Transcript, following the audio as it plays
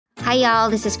Hi, y'all.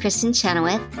 This is Kristen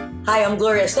Chenoweth. Hi, I'm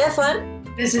Gloria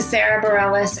Estefan. This is Sarah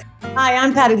Bareilles. Hi,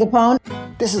 I'm Patti LuPone.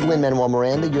 This is Lin-Manuel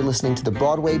Miranda. You're listening to the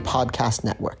Broadway Podcast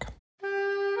Network.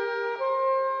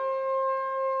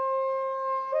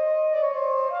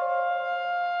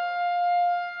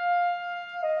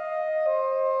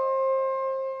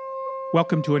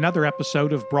 Welcome to another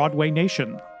episode of Broadway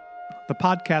Nation, the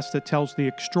podcast that tells the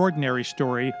extraordinary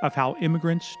story of how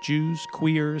immigrants, Jews,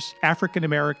 queers, African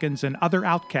Americans, and other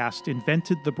outcasts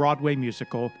invented the Broadway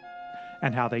musical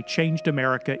and how they changed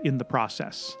America in the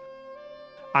process.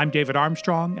 I'm David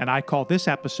Armstrong, and I call this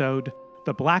episode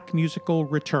The Black Musical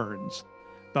Returns,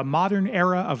 the Modern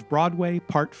Era of Broadway,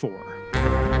 Part 4.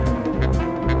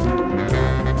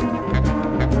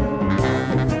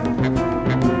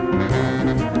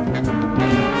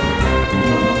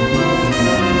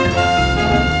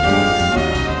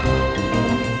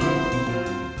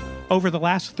 Over the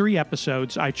last 3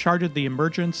 episodes, I charted the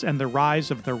emergence and the rise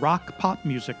of the rock-pop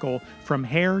musical from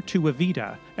Hair to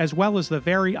Evita, as well as the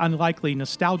very unlikely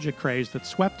nostalgia craze that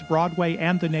swept Broadway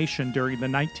and the nation during the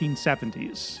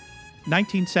 1970s.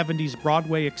 1970s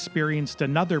Broadway experienced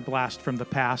another blast from the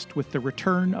past with the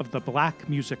return of the Black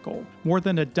musical. More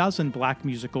than a dozen Black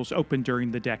musicals opened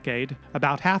during the decade.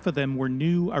 About half of them were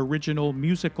new, original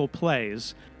musical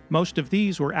plays. Most of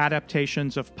these were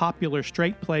adaptations of popular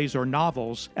straight plays or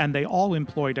novels, and they all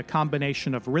employed a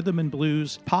combination of rhythm and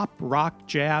blues, pop, rock,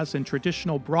 jazz, and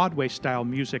traditional Broadway-style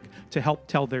music to help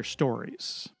tell their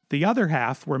stories. The other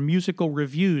half were musical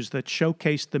reviews that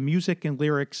showcased the music and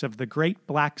lyrics of the great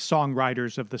Black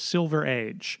songwriters of the Silver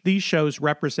Age. These shows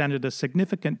represented a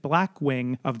significant Black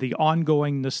wing of the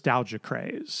ongoing nostalgia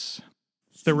craze.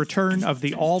 The return of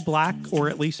the all-Black, or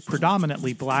at least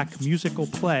predominantly Black, musical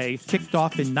play kicked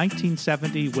off in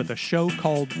 1970 with a show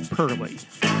called Purlie.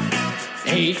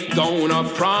 Ain't gonna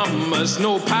promise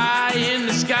no pie in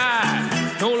the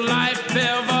sky, no life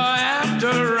ever after,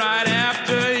 right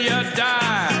after you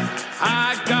die.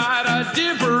 I got a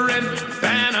different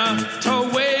banner to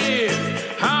wave.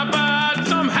 How about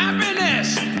some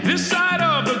happiness this side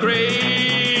of the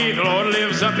grave? The Lord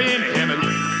lives up in heaven,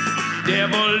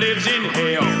 devil lives in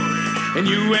hell, and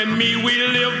you and me, we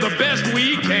live the best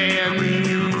we can.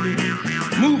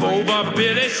 Move over,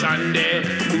 Billy Sunday,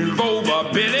 move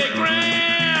over, Billy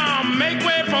Graham. Make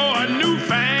way for a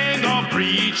newfangled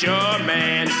preacher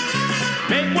man.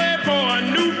 Make way for a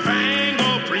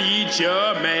newfangled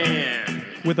preacher man.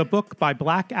 With a book by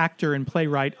Black actor and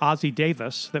playwright Ossie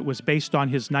Davis that was based on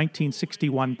his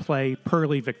 1961 play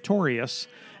Purlie Victorious,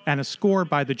 and a score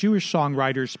by the Jewish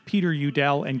songwriters Peter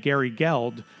Udell and Gary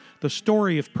Geld, the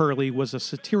story of Purlie was a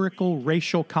satirical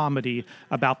racial comedy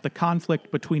about the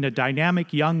conflict between a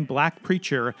dynamic young Black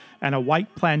preacher and a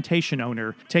white plantation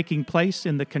owner taking place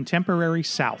in the contemporary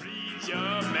South.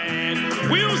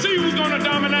 We'll see who's gonna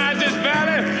dominate this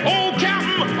valley, old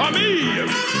Captain or me.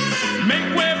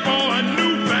 Make way for a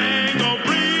newfangled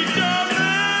preacher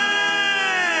man.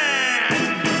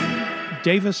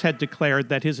 Davis had declared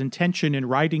that his intention in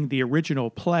writing the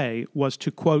original play was to,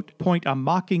 quote, point a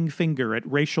mocking finger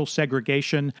at racial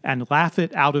segregation and laugh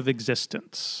it out of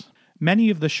existence. Many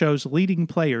of the show's leading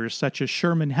players, such as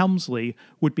Sherman Hemsley,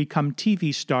 would become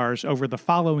TV stars over the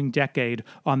following decade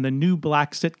on the new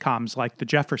Black sitcoms like The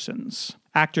Jeffersons.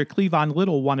 Actor Cleavon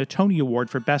Little won a Tony Award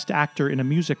for Best Actor in a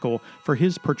Musical for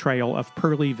his portrayal of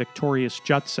Purlie Victorious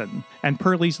Judson. And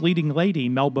Purlie's leading lady,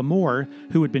 Melba Moore,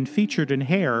 who had been featured in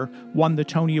Hair, won the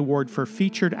Tony Award for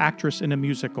Featured Actress in a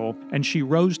Musical, and she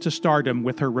rose to stardom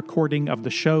with her recording of the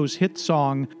show's hit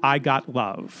song, I Got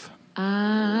Love.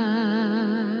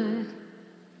 I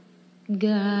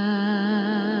got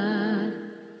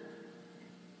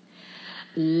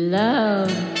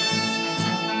love.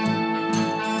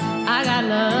 I got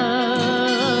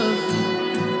love.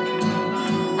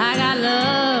 I got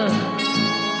love.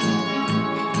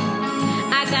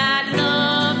 I got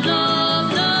love,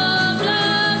 love, love,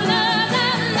 love, love,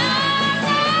 love, love,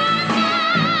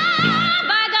 love.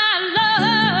 I got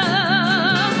love.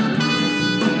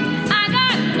 I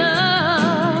got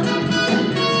love.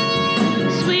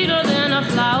 Sweeter than a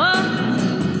flower,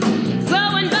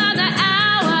 growing by the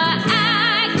hour.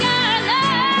 I got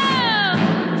love.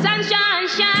 Sunshine,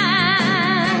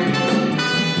 shine.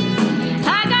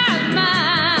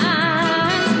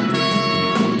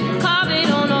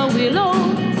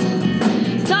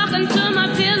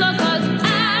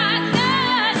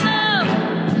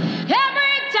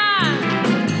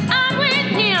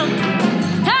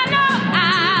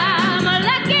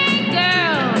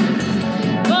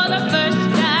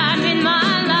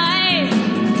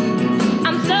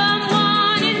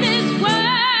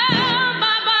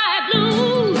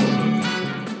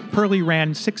 initially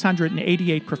ran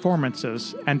 688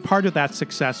 performances, and part of that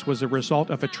success was a result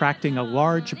of attracting a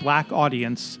large black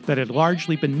audience that had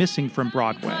largely been missing from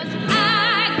Broadway.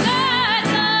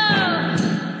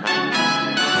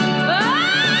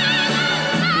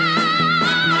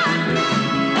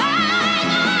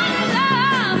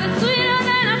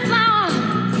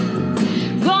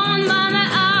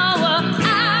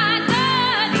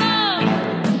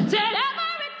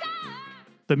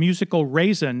 The musical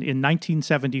Raisin in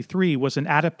 1973 was an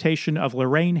adaptation of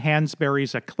Lorraine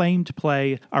Hansberry's acclaimed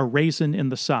play A Raisin in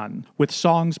the Sun, with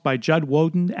songs by Judd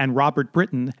Wooden and Robert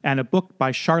Britton and a book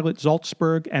by Charlotte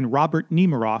Salzburg and Robert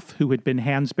Nemiroff, who had been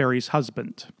Hansberry's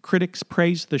husband. Critics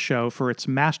praised the show for its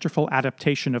masterful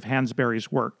adaptation of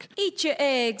Hansberry's work. Eat your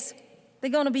eggs. They're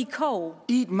gonna be cold.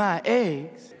 Eat my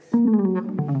eggs.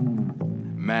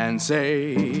 Man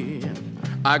say,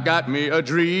 I got me a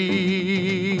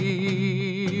dream.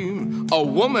 A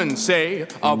woman say,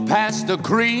 I'll pass the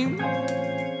cream.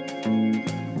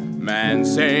 Man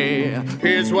say,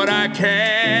 here's what I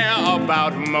care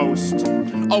about most.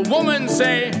 A woman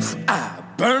say, I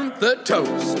burnt the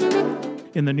toast.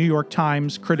 In the New York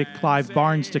Times, critic Clive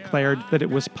Barnes declared that it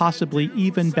was possibly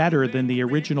even better than the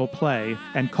original play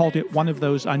and called it one of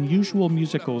those unusual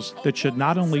musicals that should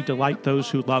not only delight those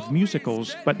who love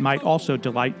musicals, but might also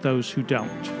delight those who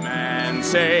don't. Man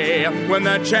say, when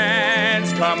the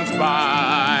chance comes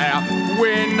by,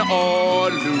 win or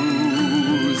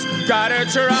lose, gotta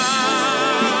try.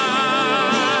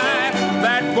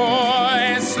 That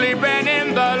boy sleeping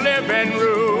in the living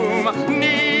room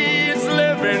needs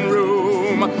living room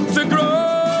to grow.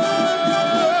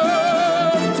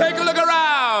 Take a look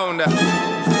around.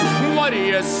 What do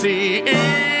you see?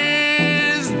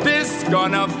 Is this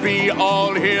gonna be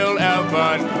all he'll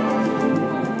ever know?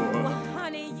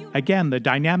 Again, the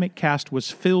dynamic cast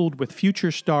was filled with future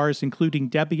stars including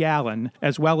Debbie Allen,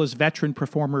 as well as veteran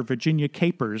performer Virginia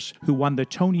Capers, who won the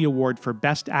Tony Award for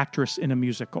Best Actress in a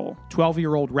Musical.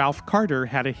 12-year-old Ralph Carter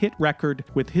had a hit record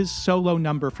with his solo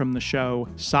number from the show,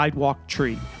 Sidewalk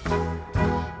Tree.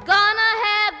 Gonna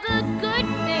have the good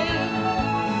things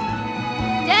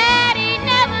Daddy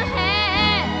never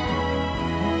had.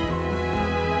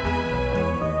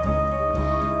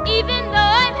 Even though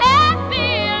I'm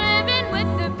happy living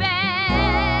with the band.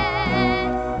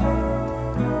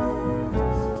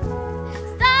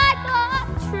 Sidewalk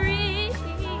tree,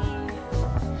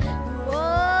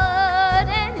 what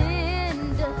an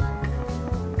end.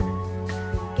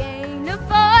 Gain a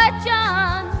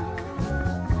fortune,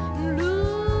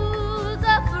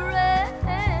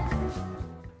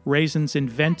 Raisin's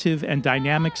inventive and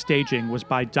dynamic staging was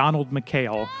by Donald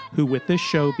McKayle, who with this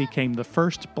show became the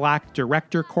first black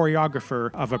director-choreographer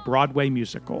of a Broadway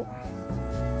musical.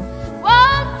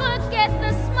 won't forget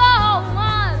the small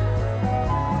ones.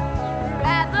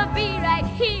 Rather be right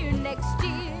here next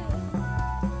year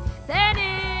than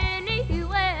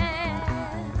anywhere.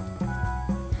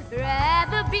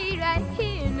 Rather be right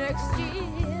here next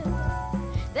year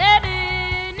than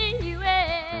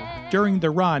anywhere. During the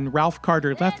run, Ralph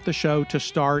Carter left the show to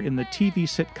star in the TV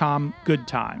sitcom Good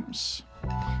Times.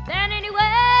 Than anywhere.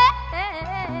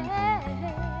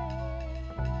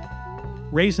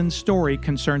 Raisin's story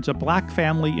concerns a black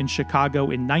family in Chicago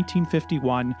in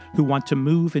 1951 who want to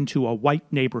move into a white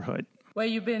neighborhood. Where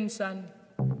you been, son?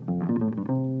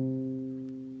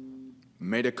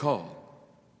 Made a call.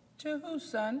 To who,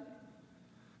 son?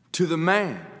 To the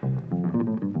man.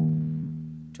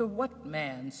 To what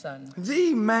man, son?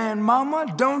 The man,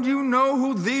 Mama. Don't you know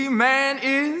who the man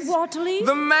is? Waterly?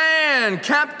 The man,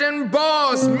 Captain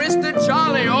Boss, Mr.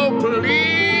 Charlie. Oh,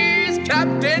 please,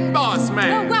 Captain Boss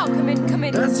Man. You're welcome and come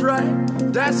in. That's right.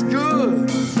 That's good.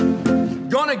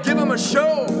 Gonna give him a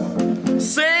show.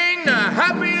 Sing the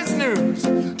happiest news.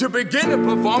 To begin the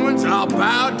performance, I'll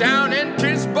bow down and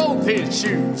kiss both his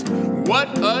shoes.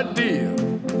 What a deal.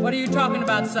 What are you talking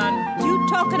about, son? You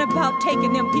talking about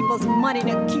taking them people's money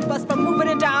to keep us from moving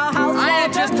into our house? I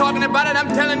ain't Walter? just talking about it, I'm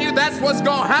telling you that's what's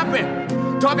gonna happen.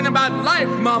 Talking about life,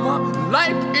 Mama.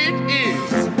 Life it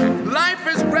is. Life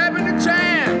is grabbing a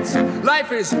chance.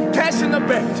 Life is cashing the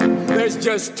bet. There's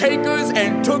just takers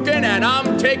and tookin', and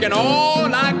I'm taking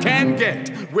all I can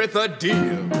get with a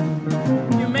deal.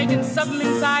 You're making something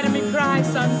inside of me cry,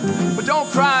 son. But don't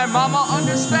cry, Mama,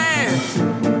 understand.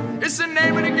 It's the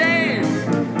name of the game.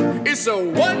 It's a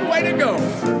one way to go.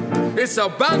 It's a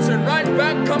bouncing right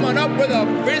back, coming up with a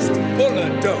fist full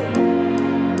of dough.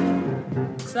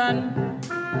 Son,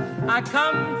 I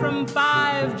come from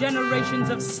 5 generations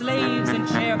of slaves and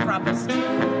sharecroppers.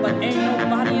 But ain't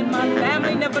nobody in my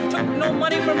family never took no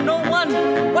money from no one.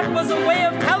 What was a way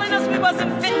of telling us we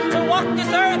wasn't fit to walk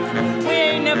this earth? We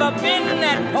ain't never been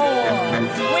that poor.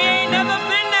 We ain't never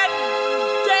been that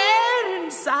dead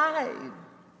inside.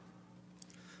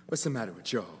 What's the matter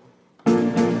with y'all?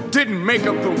 Didn't make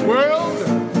up the world,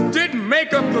 didn't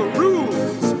make up the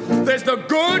rules. There's the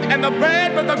good and the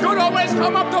bad, but the good always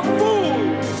come up the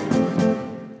fools.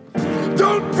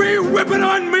 Don't be whipping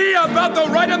on me about the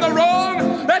right and the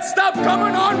wrong. Let's stop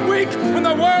coming on weak when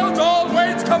the world's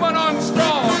always coming on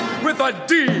strong with a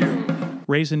deal.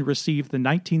 Raisin received the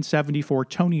 1974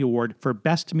 Tony Award for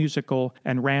Best Musical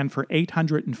and ran for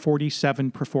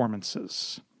 847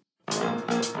 performances.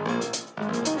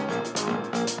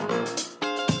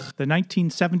 The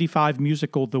 1975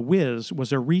 musical The Wiz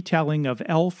was a retelling of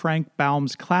L. Frank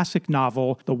Baum's classic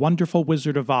novel, The Wonderful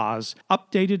Wizard of Oz,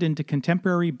 updated into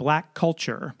contemporary black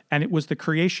culture, and it was the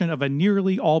creation of a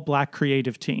nearly all-black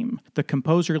creative team. The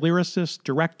composer, lyricist,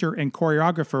 director, and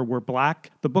choreographer were black,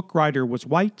 the book writer was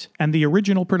white, and the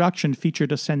original production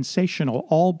featured a sensational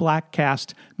all-black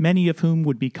cast, many of whom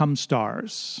would become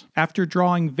stars. After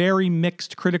drawing very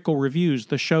mixed critical reviews,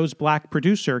 the show's black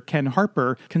producer, Ken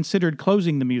Harper, considered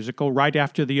closing the musical right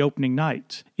after the opening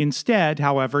night. Instead,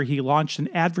 however, he launched an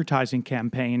advertising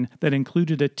campaign that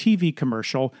included a TV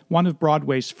commercial, one of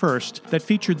Broadway's first, that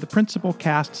featured the principal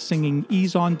cast singing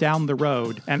Ease On Down the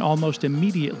Road, and almost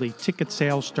immediately ticket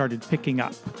sales started picking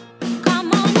up.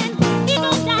 Come on and ease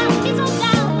on down the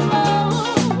road.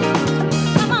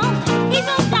 Come on, ease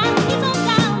on down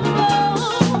the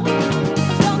road.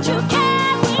 Don't you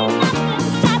carry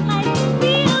nothing that might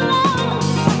be alone.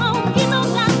 Come on, ease on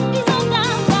down the road.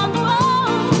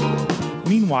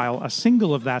 Meanwhile, a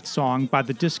single of that song by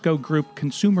the disco group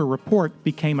Consumer Report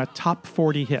became a top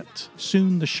 40 hit.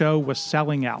 Soon the show was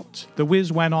selling out. The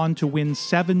Wiz went on to win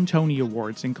 7 Tony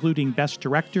Awards, including Best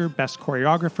Director, Best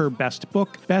Choreographer, Best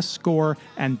Book, Best Score,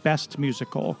 and Best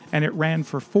Musical, and it ran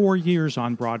for 4 years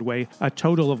on Broadway, a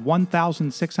total of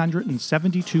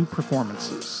 1,672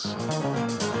 performances.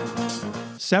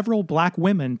 Several black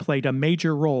women played a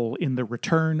major role in the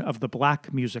return of the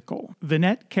black musical.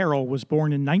 Vinette Carroll was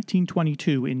born in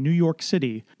 1922 in New York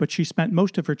City, but she spent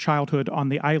most of her childhood on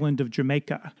the island of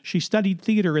Jamaica. She studied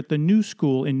theater at the New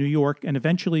School in New York and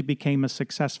eventually became a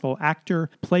successful actor,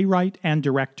 playwright, and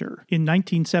director. In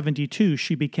 1972,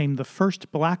 she became the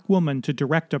first black woman to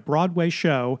direct a Broadway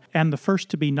show and the first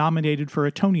to be nominated for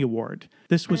a Tony Award.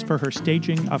 This was for her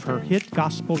staging of her hit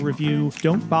gospel revue,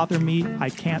 Don't Bother Me, I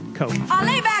Can't Cope. I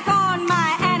lay back on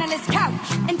my analyst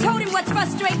couch and told him what's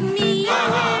frustrating me.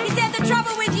 He said the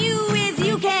trouble with you is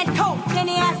you can't cope. Then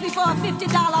he asked me for a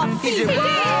 $50 fee.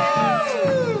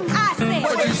 I said,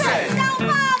 What'd you say? Don't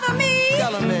bother me.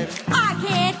 Tell him, baby. I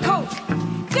can't cope.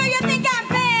 Do you think I'm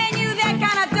paying you that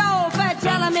kind of dough for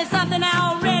telling me something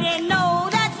I already know?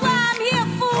 That's why I'm here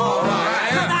for. All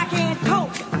right. 'Cause I can't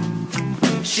cope.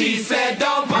 She said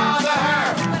don't bother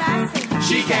her. But I said,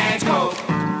 She can't cope.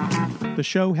 The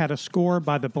show had a score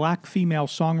by the black female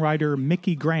songwriter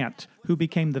Mickey Grant, who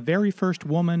became the very first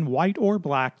woman, white or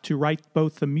black, to write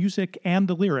both the music and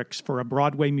the lyrics for a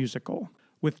Broadway musical.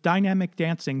 With dynamic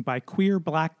dancing by queer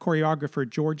black choreographer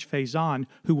George Faison,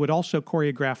 who would also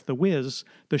choreograph The Wiz,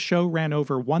 the show ran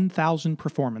over 1,000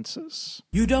 performances.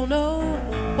 You don't know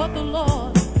what the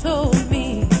Lord told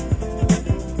me.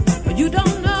 You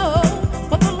don't know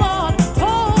what the Lord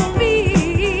told me.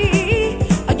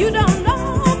 You don't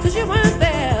know because you weren't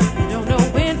there. You don't know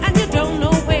when and you don't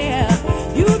know where.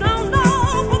 You don't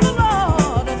know what the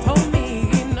Lord told me.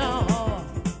 No.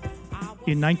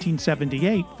 In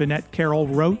 1978, Vinette Carroll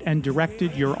wrote and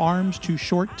directed Your Arms Too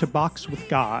Short to Box with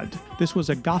God. This was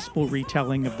a gospel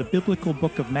retelling of the biblical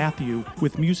book of Matthew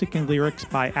with music and lyrics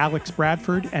by Alex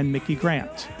Bradford and Mickey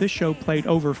Grant. This show played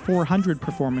over 400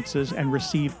 performances and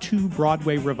received 2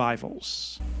 Broadway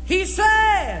revivals. He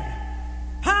said,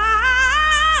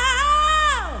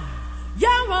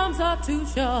 your arms are too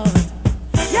short.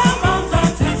 Your arms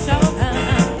are too short.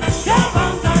 Your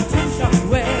arms are too short.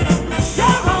 Well,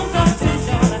 your arms are too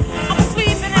short. I was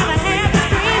sleeping and I had a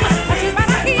dream, but you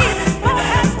better keep on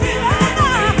asking.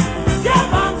 Your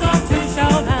arms are too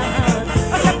short.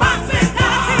 But your box is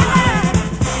not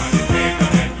too.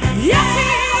 Yes, it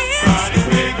is.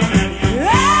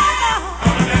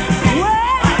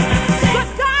 Good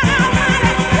God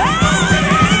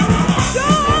Almighty.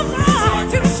 Your arms are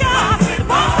too short.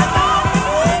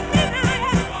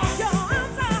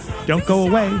 Don't go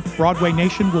away. Broadway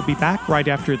Nation will be back right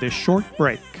after this short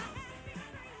break.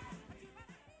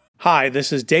 Hi,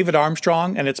 this is David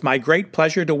Armstrong, and it's my great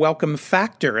pleasure to welcome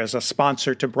Factor as a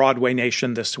sponsor to Broadway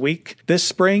Nation this week. This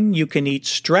spring, you can eat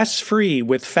stress-free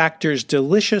with Factor's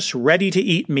delicious,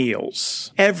 ready-to-eat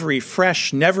meals. Every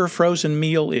fresh, never-frozen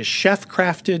meal is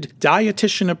chef-crafted,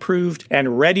 dietitian-approved,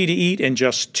 and ready to eat in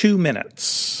just 2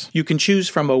 minutes. You can choose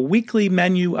from a weekly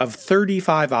menu of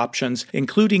 35 options,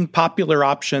 including popular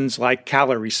options like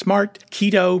Calorie Smart,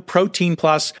 Keto, Protein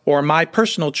Plus, or my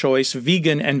personal choice,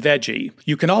 Vegan and Veggie.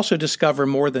 You can also discover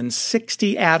more than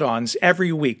 60 add-ons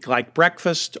every week, like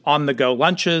breakfast, on-the-go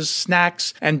lunches,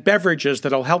 snacks, and beverages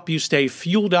that'll help you stay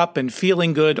fueled up and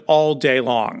feeling good all day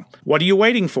long. What are you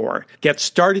waiting for? Get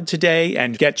started today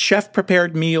and get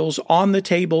chef-prepared meals on the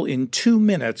table in 2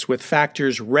 minutes with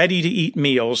Factor's ready-to-eat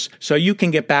meals so you can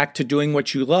get back to doing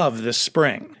what you love this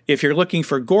spring. If you're looking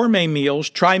for gourmet meals,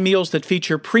 try meals that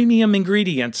feature premium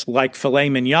ingredients like filet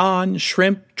mignon,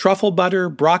 shrimp, truffle butter,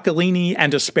 broccolini,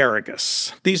 and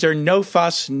asparagus. These are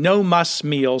no-fuss, no-muss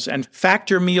meals, and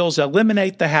Factor meals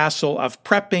eliminate the hassle of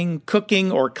prepping,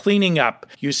 cooking, or cleaning up.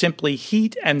 You simply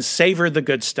heat and savor the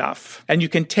good stuff. And you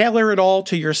can tailor it all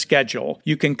to your schedule.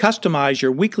 You can customize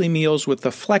your weekly meals with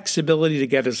the flexibility to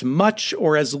get as much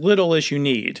or as little as you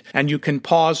need. And you can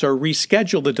pause or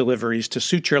reschedule the deliveries to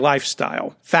suit your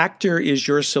lifestyle. Factor is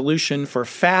your solution for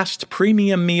fast,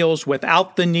 premium meals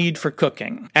without the need for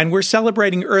cooking. And we're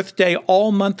celebrating Earth Day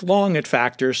all month long at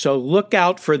Factor, so look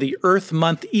out for the Earth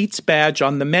Month Eats badge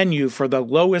on the menu for the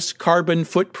lowest carbon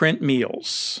footprint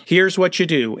meals. Here's what you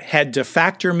do. Head to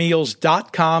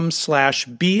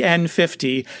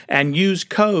factormeals.com/BN50 and use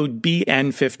code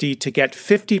BN50 to get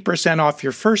 50% off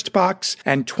your first box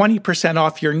and 20%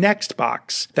 off your next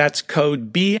box. That's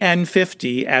code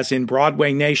BN50 as in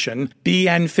Broadway Nation,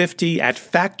 BN50 at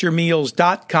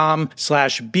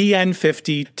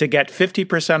factormeals.com/BN50 to get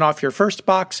 50% off your first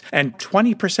box and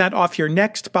 20% off your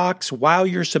next box while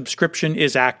your subscription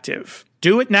is active.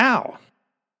 Do it now.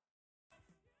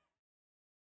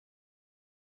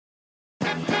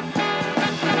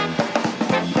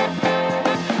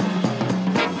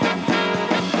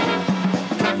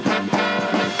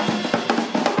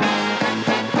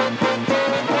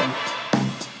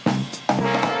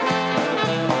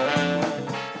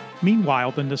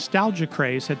 Meanwhile, the nostalgia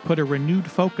craze had put a renewed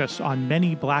focus on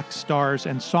many black stars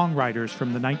and songwriters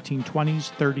from the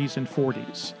 1920s, 30s, and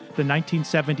 40s. The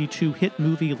 1972 hit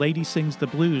movie Lady Sings the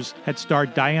Blues had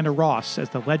starred Diana Ross as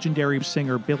the legendary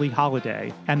singer Billie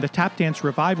Holiday, and the tap dance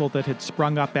revival that had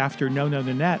sprung up after No No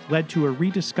Nanette led to a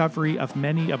rediscovery of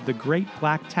many of the great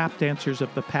black tap dancers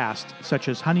of the past, such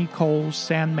as Honey Coles,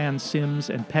 Sandman Sims,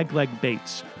 and Pegleg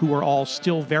Bates, who were all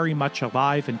still very much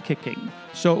alive and kicking.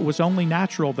 So it was only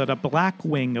natural that a black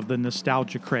wing of the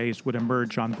nostalgia craze would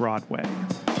emerge on Broadway.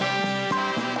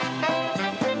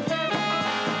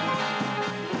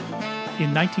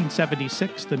 In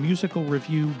 1976, the musical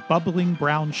revue Bubbling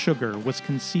Brown Sugar was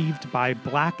conceived by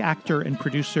black actor and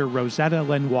producer Rosetta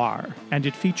Lenoir, and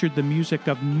it featured the music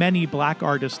of many black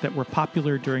artists that were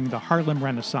popular during the Harlem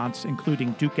Renaissance,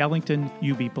 including Duke Ellington,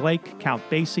 Eubie Blake, Count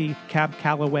Basie, Cab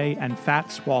Calloway, and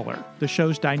Fats Waller. The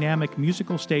show's dynamic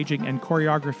musical staging and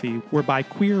choreography were by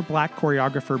queer black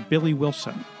choreographer Billy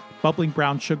Wilson. Bubbling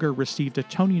Brown Sugar received a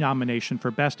Tony nomination for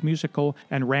Best Musical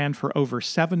and ran for over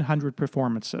 700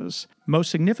 performances. Most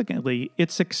significantly,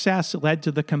 its success led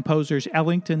to the composers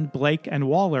Ellington, Blake, and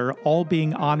Waller all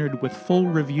being honored with full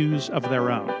revues of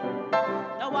their own.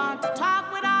 Don't want to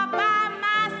talk with all by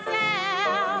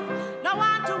myself. Don't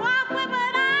want to walk with,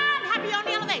 but I'm happy on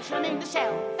the elevation. I'm in the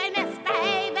shelf and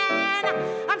misbehaving.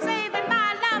 I'm saving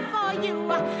my love for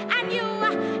you and you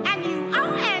and you,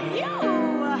 oh, and you.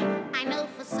 I know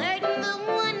for certain the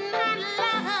one I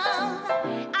love.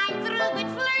 I'm through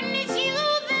with flirting. It's you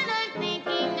that I'm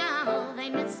thinking of.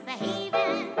 Ain't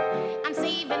misbehaving. I'm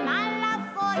saving my love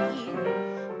for you.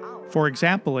 For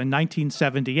example, in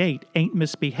 1978, Ain't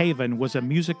Misbehavin' was a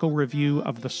musical revue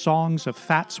of the songs of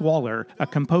Fats Waller, a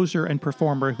composer and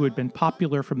performer who had been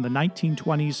popular from the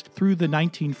 1920s through the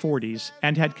 1940s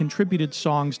and had contributed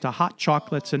songs to Hot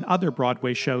Chocolates and other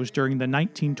Broadway shows during the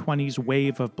 1920s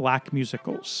wave of black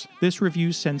musicals. This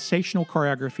revue's sensational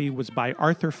choreography was by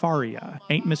Arthur Faria.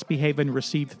 Ain't Misbehavin'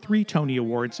 received 3 Tony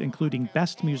Awards, including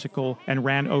Best Musical, and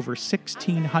ran over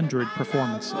 1,600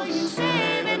 performances.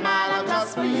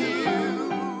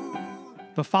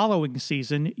 The following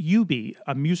season, Eubie,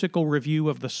 a musical revue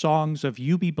of the songs of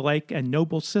Eubie Blake and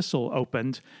Noble Sissle,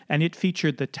 opened, and it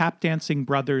featured the tap-dancing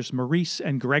brothers Maurice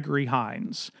and Gregory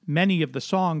Hines. Many of the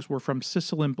songs were from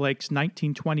Sissle and Blake's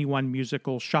 1921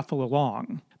 musical Shuffle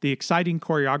Along. The exciting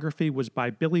choreography was by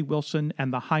Billy Wilson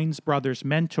and the Hines brothers'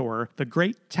 mentor, the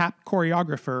great tap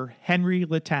choreographer Henry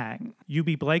Letang.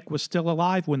 Eubie Blake was still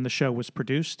alive when the show was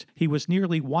produced. He was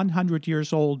nearly 100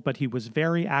 years old, but he was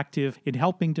very active in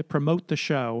helping to promote the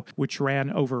show, which ran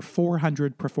over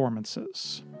 400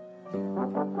 performances.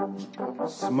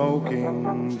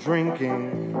 Smoking,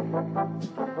 drinking,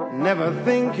 never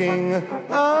thinking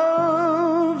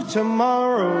of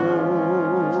tomorrow,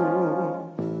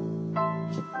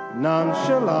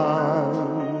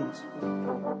 nonchalant.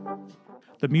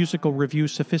 The musical revue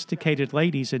Sophisticated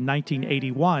Ladies in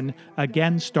 1981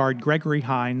 again starred Gregory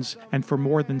Hines, and for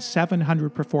more than 700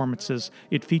 performances,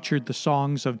 it featured the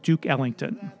songs of Duke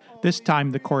Ellington. This time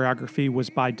the choreography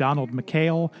was by Donald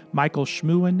McHale, Michael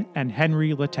Schmuen, and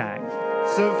Henry Letang.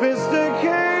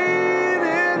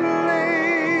 Sophisticated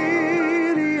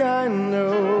lady, I know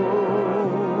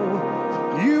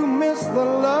you miss the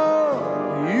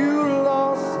love you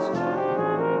lost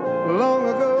long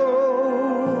ago.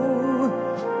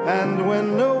 And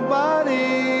when nobody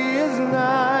is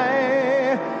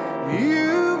nigh,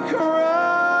 you cry.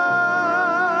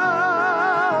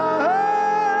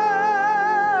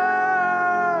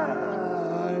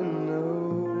 I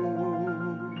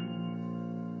know.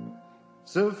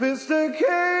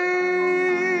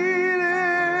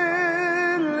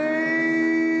 Sophisticated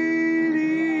lady.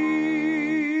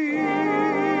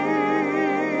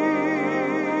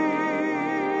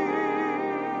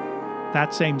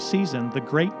 That same season, the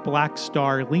great black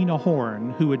star Lena Horne,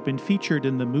 who had been featured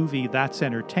in the movie That's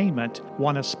Entertainment,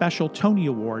 won a special Tony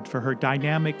Award for her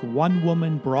dynamic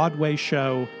one-woman Broadway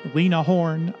show, Lena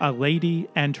Horne, A Lady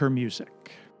and Her Music.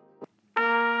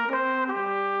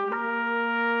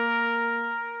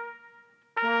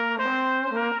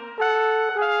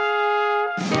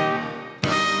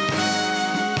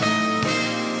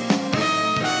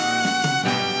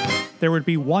 There would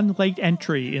be one late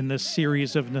entry in this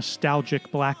series of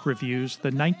nostalgic black reviews,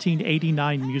 the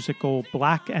 1989 musical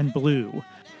Black and Blue,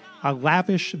 a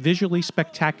lavish, visually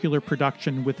spectacular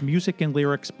production with music and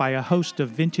lyrics by a host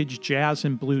of vintage jazz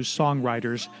and blues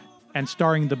songwriters, and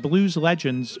starring the blues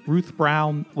legends Ruth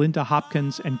Brown, Linda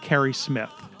Hopkins, and Carrie Smith,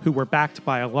 who were backed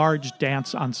by a large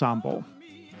dance ensemble.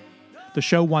 The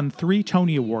show won 3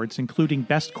 Tony Awards, including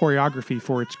Best Choreography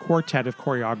for its quartet of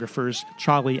choreographers,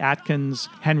 Charlie Atkins,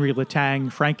 Henry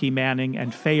Letang, Frankie Manning,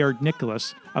 and Fayard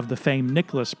Nicholas of the famed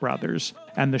Nicholas Brothers,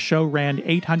 and the show ran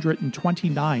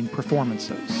 829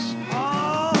 performances.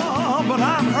 Oh, but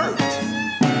I'm hurt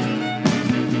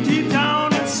deep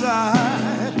down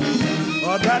inside.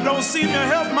 Oh, that don't seem to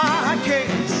help my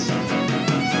case.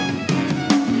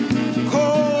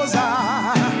 'Cause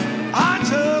I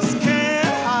just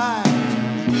can't hide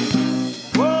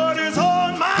what is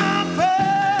on my face.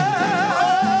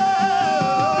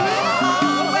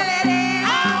 Oh, what it is,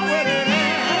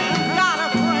 got a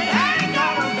friend, ain't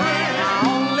got a friend. I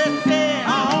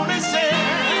only say,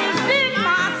 it's in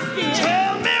my skin.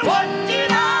 Tell me what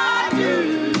did I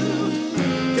do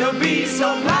to be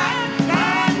so black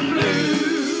and blue?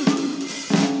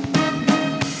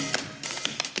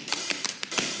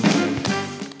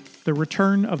 The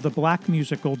return of the black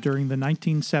musical during the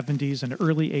 1970s and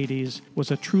early 80s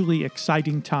was a truly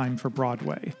exciting time for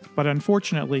Broadway, but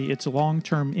unfortunately its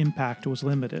long-term impact was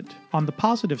limited. On the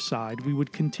positive side, we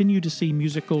would continue to see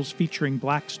musicals featuring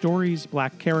black stories,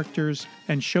 black characters,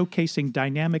 and showcasing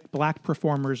dynamic black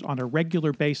performers on a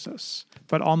regular basis,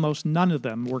 but almost none of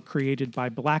them were created by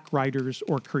black writers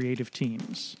or creative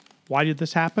teams. Why did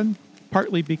this happen?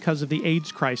 Partly because of the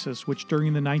AIDS crisis, which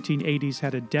during the 1980s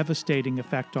had a devastating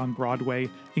effect on Broadway,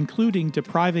 including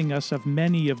depriving us of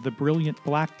many of the brilliant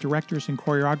black directors and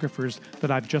choreographers that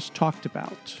I've just talked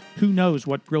about. Who knows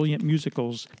what brilliant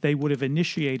musicals they would have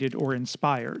initiated or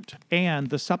inspired. And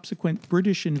the subsequent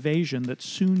British invasion that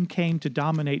soon came to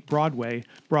dominate Broadway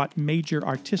brought major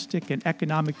artistic and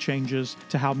economic changes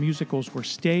to how musicals were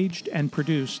staged and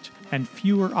produced, and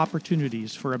fewer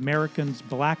opportunities for Americans,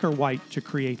 black or white, to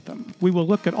create them. We will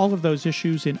look at all of those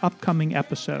issues in upcoming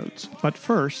episodes. But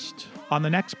first, on the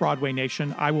next Broadway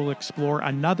Nation, I will explore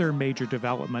another major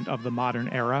development of the modern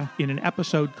era in an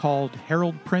episode called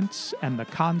Harold Prince and the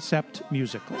Concept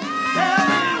Musical. Tell me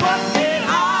what did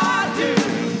I do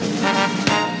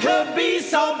to be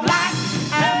so black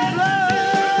and blue?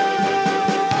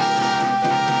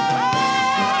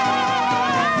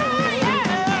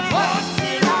 What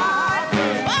did I do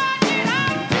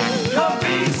to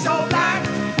be so black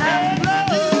and blue?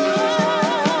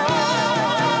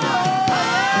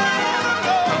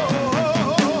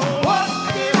 What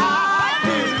did I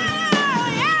do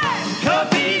to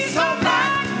be so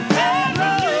black and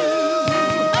blue?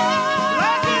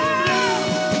 Black and blue.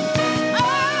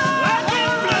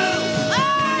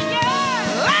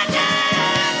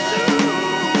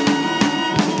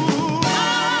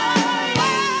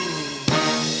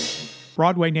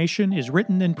 Broadway Nation is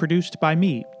written and produced by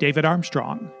me, David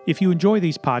Armstrong. If you enjoy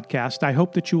these podcasts, I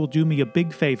hope that you will do me a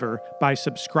big favor by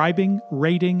subscribing,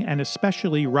 rating, and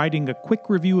especially writing a quick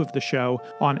review of the show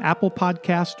on Apple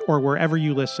Podcast or wherever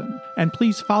you listen. And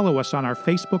please follow us on our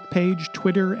Facebook page,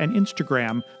 Twitter, and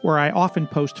Instagram, where I often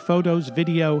post photos,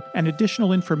 video, and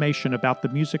additional information about the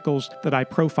musicals that I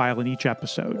profile in each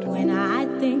episode. When I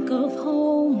think of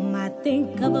home, I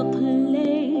think of a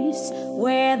place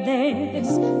where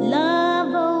there's love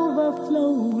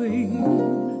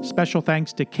overflowing. Special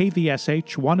thanks to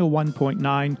KVSH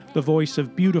 101.9, the voice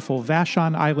of beautiful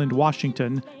Vashon Island,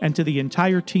 Washington, and to the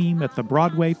entire team at the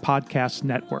Broadway Podcast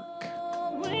Network.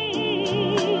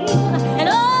 And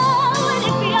oh, and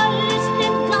if you're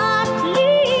listening, God,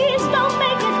 please don't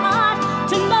make it hard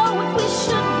to know what we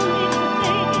should believe the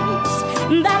things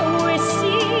that we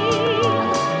see.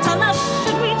 Tell us,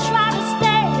 should we try to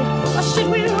stay or should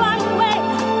we run away?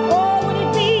 Or would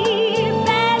it be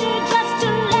better just to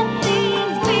let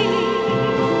things be?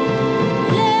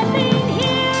 Living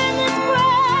here in this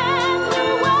brand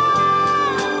new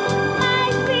world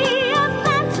might be a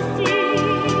fantasy.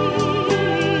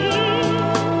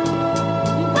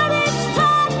 But it's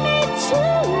taught me to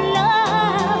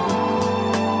love,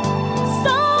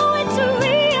 so it's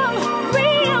real,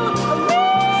 real,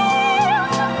 real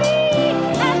to me.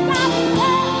 As I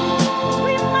love,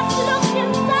 we must look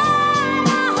inside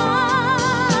our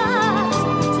hearts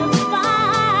to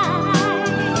find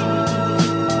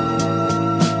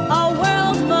a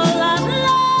world full of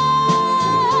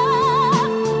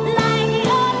love, like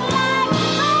yours, like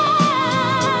mine,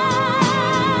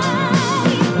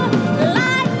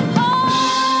 like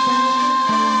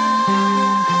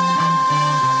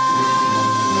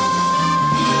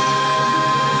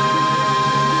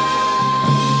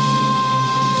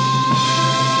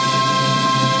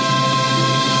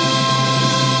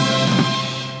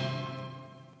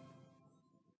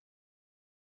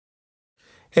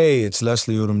Hey, it's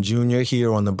Leslie Odom Jr.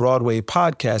 here on the Broadway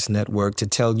Podcast Network to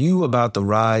tell you about the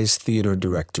Rise Theater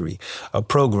Directory, a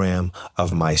program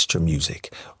of Maestro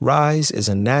Music. Rise is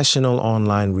a national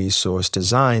online resource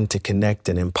designed to connect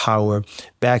and empower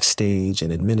backstage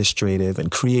and administrative and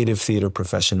creative theater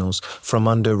professionals from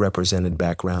underrepresented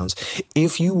backgrounds.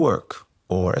 If you work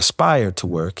or aspire to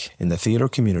work in the theater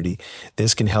community,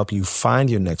 this can help you find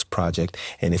your next project.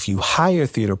 And if you hire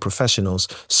theater professionals,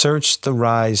 search the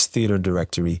Rise Theater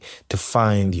Directory to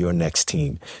find your next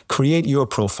team. Create your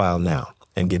profile now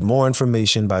and get more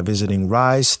information by visiting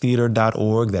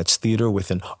risetheater.org. That's theater with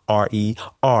an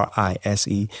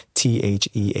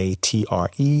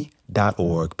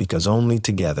RERISETHEATRE.org, because only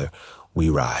together we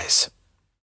rise.